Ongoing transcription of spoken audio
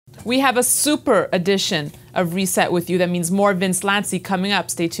We have a super edition of Reset with you. That means more Vince-Lanci coming up.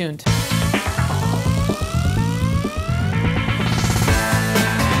 Stay tuned.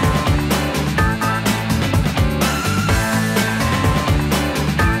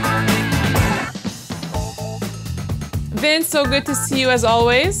 Vince, so good to see you as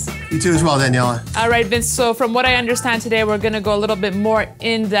always. You too as well, Daniela. All right, Vince, so from what I understand today, we're going to go a little bit more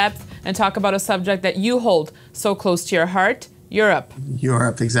in depth and talk about a subject that you hold so close to your heart, Europe.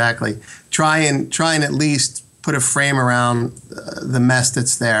 Europe, exactly. Try and at least put a frame around the mess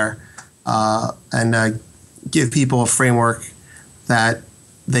that's there and give people a framework that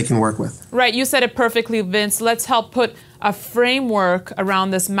they can work with. Right, you said it perfectly, Vince. Let's help put a framework around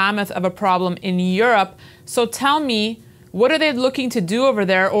this mammoth of a problem in Europe. So tell me, what are they looking to do over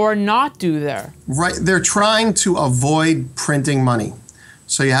there or not do there? Right, they're trying to avoid printing money.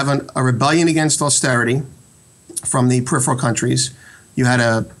 So you have a rebellion against austerity from the peripheral countries. You had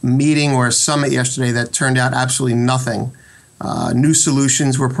a meeting or a summit yesterday that turned out absolutely nothing. New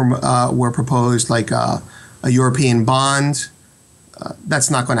solutions were proposed, like a European bond. That's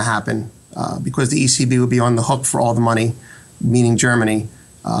not going to happen because the ECB would be on the hook for all the money, meaning Germany.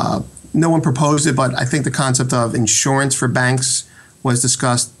 No one proposed it, but I think the concept of insurance for banks was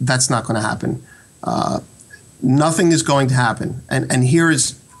discussed. That's not going to happen. Nothing is going to happen. And here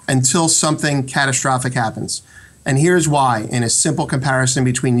is, until something catastrophic happens. And here's why, in a simple comparison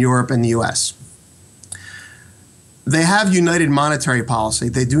between Europe and the US. They have united monetary policy.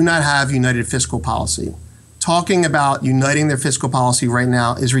 They do not have united fiscal policy. Talking about uniting their fiscal policy right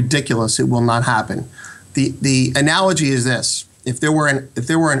now is ridiculous. It will not happen. The analogy is this. If there were an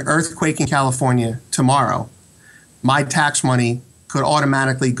earthquake in California tomorrow, my tax money could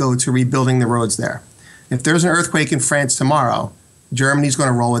automatically go to rebuilding the roads there. If there's an earthquake in France tomorrow, Germany's going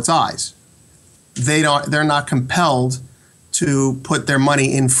to roll its eyes. They're not compelled to put their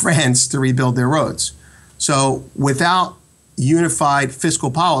money in France to rebuild their roads. So without unified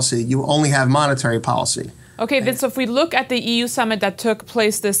fiscal policy, you only have monetary policy. Okay, Vince, so if we look at the EU summit that took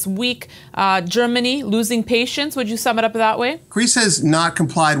place this week, Germany losing patience, would you sum it up that way? Greece has not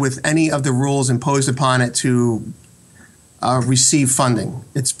complied with any of the rules imposed upon it to receive funding.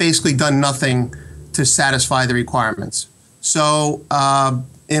 It's basically done nothing to satisfy the requirements. So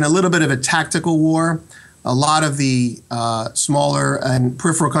in a little bit of a tactical war, a lot of the smaller and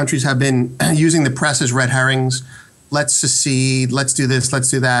peripheral countries have been using the press as red herrings. Let's secede, let's do this,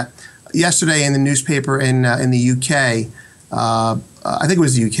 let's do that. Yesterday in the newspaper in the UK, I think it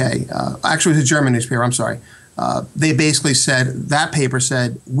was the UK, actually it was a German newspaper, I'm sorry. They basically said, that paper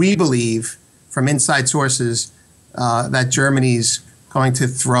said, we believe from inside sources that Germany's going to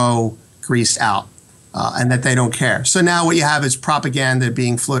throw Greece out and that they don't care. So now what you have is propaganda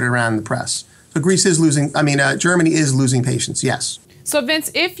being floated around in the press. So Greece is losing, Germany is losing patience, yes. So Vince,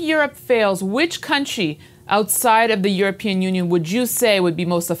 if Europe fails, which country outside of the European Union would you say would be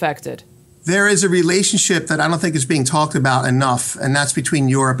most affected? There is a relationship that I don't think is being talked about enough, and that's between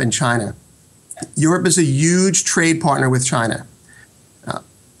Europe and China. Europe is a huge trade partner with China.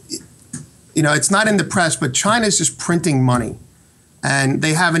 It's not in the press, but China is just printing money. And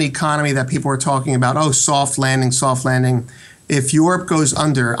they have an economy that people are talking about, oh, soft landing, soft landing. If Europe goes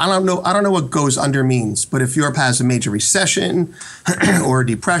under, I don't know what goes under means, but if Europe has a major recession or a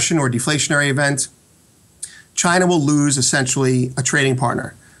depression or a deflationary event, China will lose essentially a trading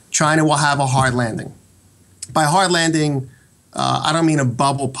partner. China will have a hard landing. By hard landing, I don't mean a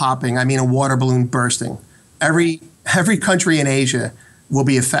bubble popping, I mean a water balloon bursting. Every country in Asia will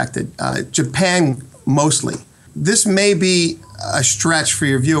be affected. Japan mostly. This may be a stretch for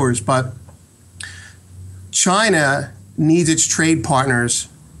your viewers, but China needs its trade partners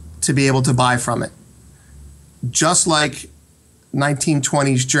to be able to buy from it. Just like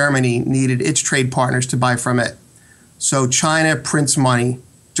 1920s Germany needed its trade partners to buy from it. So China prints money,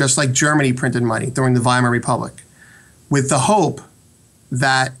 just like Germany printed money during the Weimar Republic, with the hope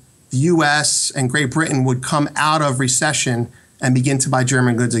that the US and Great Britain would come out of recession and begin to buy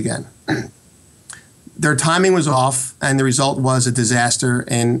German goods again. Their timing was off, and the result was a disaster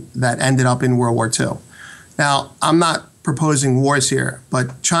that ended up in World War II. Now, I'm not proposing wars here,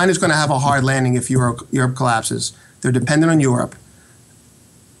 but China's going to have a hard landing if Europe collapses. They're dependent on Europe.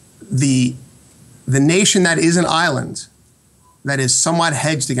 The nation that is an island that is somewhat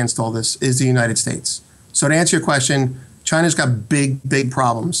hedged against all this is the United States. So to answer your question, China's got big, big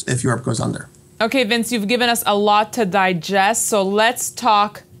problems if Europe goes under. Okay, Vince, you've given us a lot to digest, so let's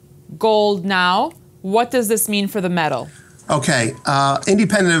talk gold now. What does this mean for the metal? Okay,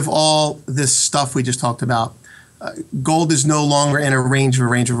 independent of all this stuff we just talked about, gold is no longer in a range.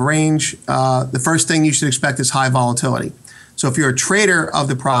 The first thing you should expect is high volatility. So if you're a trader of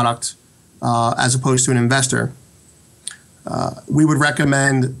the product as opposed to an investor, we would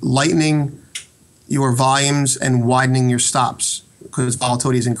recommend lightening your volumes and widening your stops because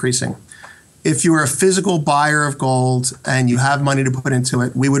volatility is increasing. If you're a physical buyer of gold and you have money to put into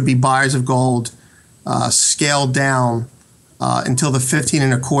it, we would be buyers of gold scaled down until the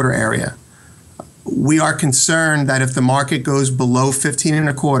 15.25 area. We are concerned that if the market goes below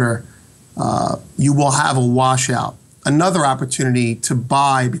 15.25, you will have a washout. Another opportunity to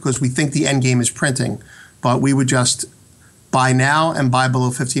buy because we think the end game is printing, but we would just buy now and buy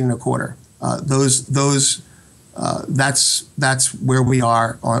below 15.25. That's where we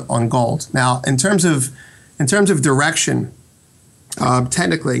are on gold. Now, in terms of direction,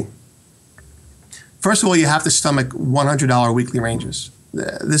 technically, first of all, you have to stomach $100 weekly ranges.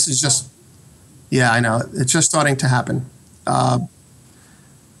 This is just, yeah, I know, it's just starting to happen. The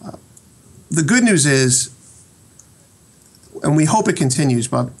good news is, and we hope it continues,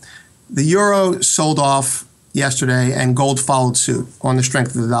 but the euro sold off yesterday and gold followed suit on the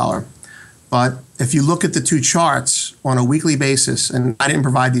strength of the dollar. But if you look at the two charts on a weekly basis, and I didn't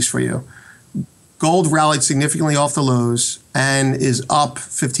provide these for you, gold rallied significantly off the lows and is up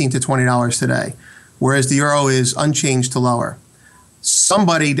 $15 to $20 today, whereas the euro is unchanged to lower.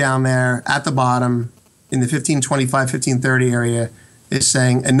 Somebody down there at the bottom in the 15.25, 15.30 area is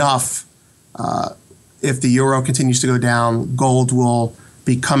saying enough. If the euro continues to go down, gold will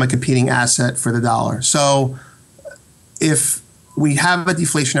become a competing asset for the dollar. So if we have a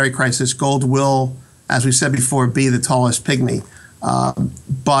deflationary crisis, gold will, as we said before, be the tallest pygmy.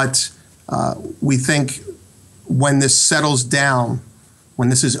 But we think when this settles down, when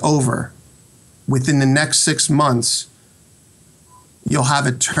this is over, within the next 6 months, you'll have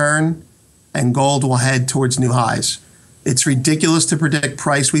a turn and gold will head towards new highs. It's ridiculous to predict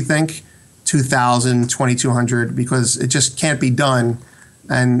price, we think, 2,000, 2,200, because it just can't be done.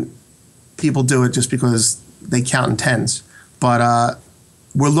 And people do it just because they count in tens. But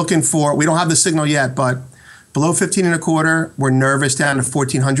we're looking for, we don't have the signal yet, but below 15.25, we're nervous down to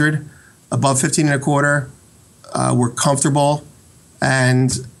 1,400. Above 15.25, we're comfortable.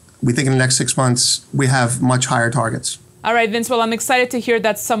 And we think in the next 6 months, we have much higher targets. All right, Vince, well, I'm excited to hear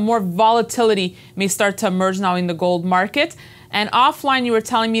that some more volatility may start to emerge now in the gold market. And offline, you were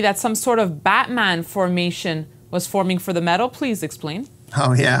telling me that some sort of Batman formation was forming for the metal. Please explain.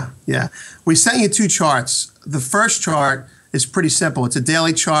 Oh, yeah. We sent you two charts. The first chart is pretty simple. It's a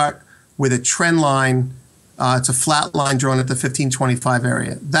daily chart with a trend line. It's a flat line drawn at the 15.25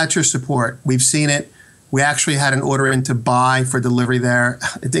 area. That's your support. We've seen it. We actually had an order in to buy for delivery there.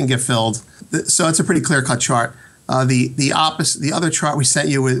 It didn't get filled. So it's a pretty clear-cut chart. The other chart we sent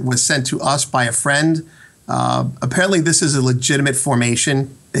you was sent to us by a friend. Apparently, this is a legitimate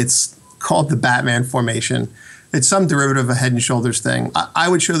formation. It's called the Batman formation. It's some derivative of a Head and Shoulders thing. I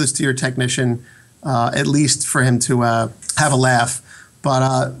would show this to your technician, at least for him to have a laugh.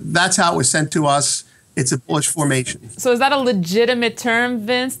 But that's how it was sent to us. It's a bullish formation. So is that a legitimate term,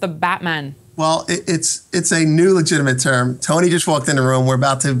 Vince, the Batman? Well, it's a new legitimate term. Tony just walked in the room. We're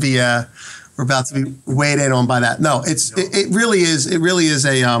about to be weighed in on by that. No, it really is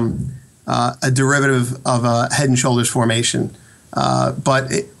a derivative of a Head and Shoulders formation.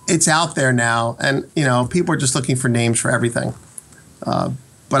 But it's out there now, and people are just looking for names for everything.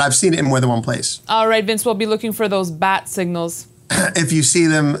 But I've seen it in more than one place. All right, Vince, we'll be looking for those bat signals. If you see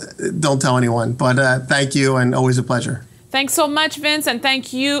them, don't tell anyone. But thank you, and always a pleasure. Thanks so much, Vince, and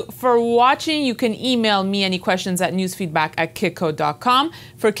thank you for watching. You can email me any questions at newsfeedback@kitco.com.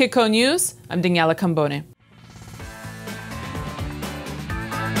 For Kitco News, I'm Daniela Cambone.